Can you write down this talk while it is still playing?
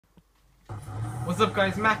What's up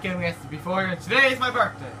guys, Matt Gaming before and today is my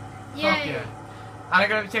birthday. Yay. Fuck yeah. And I'm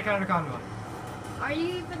gonna be taking out a convoy. Are you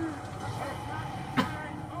even...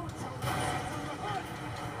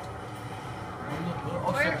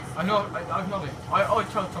 Oh shit. I know, I've nothing. I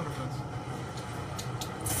chose Thunderfloods.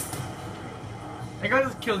 I gotta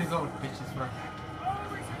just kill these old bitches first.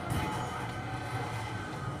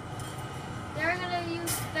 They're gonna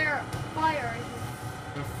use their fire, I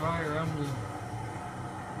think. The fire emblem.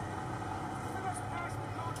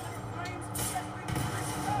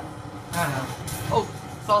 Oh,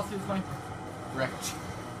 saucy sniper. Wrecked.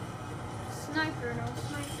 Sniper, no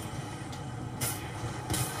sniper.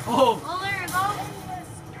 Oh! Oh, there you go.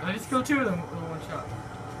 Did I just kill two of them with one shot?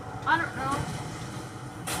 I don't know.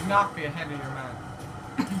 You should not be ahead of your man.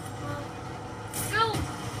 Go!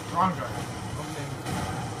 Wrong guy. Okay.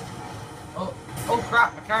 Oh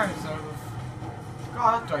crap, my car is out of...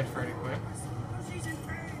 God, that died fairly quick.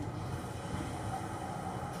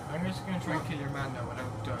 I'm just gonna try and kill your man now whenever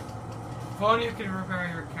I'm done. If only you can repair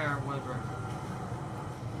your car while driving.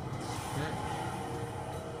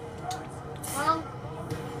 Well,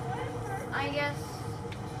 I guess...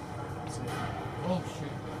 Oh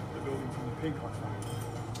shit. The building from the pink last night.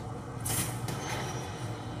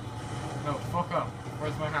 No, fuck up.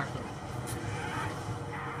 Where's my hacker?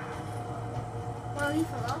 Well, he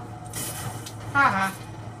fell off. Haha.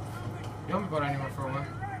 You haven't got anywhere for a while.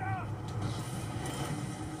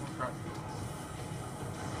 Oh crap.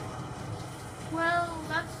 Well,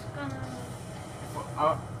 that's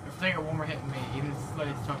gonna... If they get one more hit at me, even the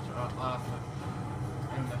slightest touch, I'll have to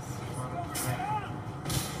end this.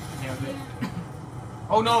 Nailed it.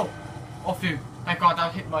 Oh no! Oh phew. Thank God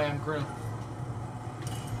that hit my grill.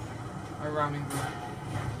 My ramming grill.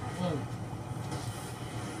 Oh.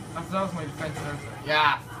 That was my defense.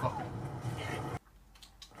 Yeah, fuck it.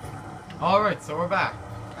 Alright, so we're back.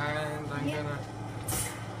 And I'm gonna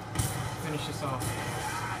finish this off.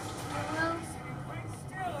 Well...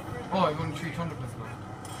 Oh, I've only 300 left.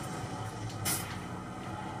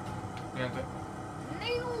 Nailed it.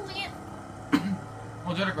 Nailed it.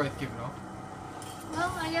 Oh, the other guy's giving up.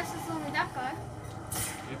 Well, I guess it's only that guy.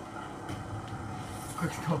 Yep.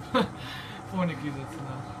 Quick stop. Funny views it's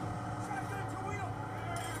not.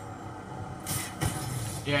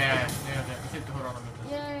 Yeah, nailed it. Let's hit the hood ornament.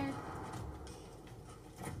 Yeah.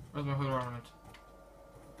 Where's my hood ornament?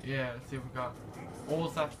 Yeah, let's see what we got. Oh,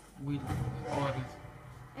 what's that wheel? Oh, it is.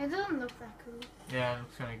 It doesn't look that cool. Yeah, it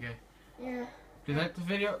looks kinda gay. Yeah. If you liked the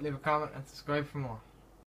video, leave a comment and subscribe for more.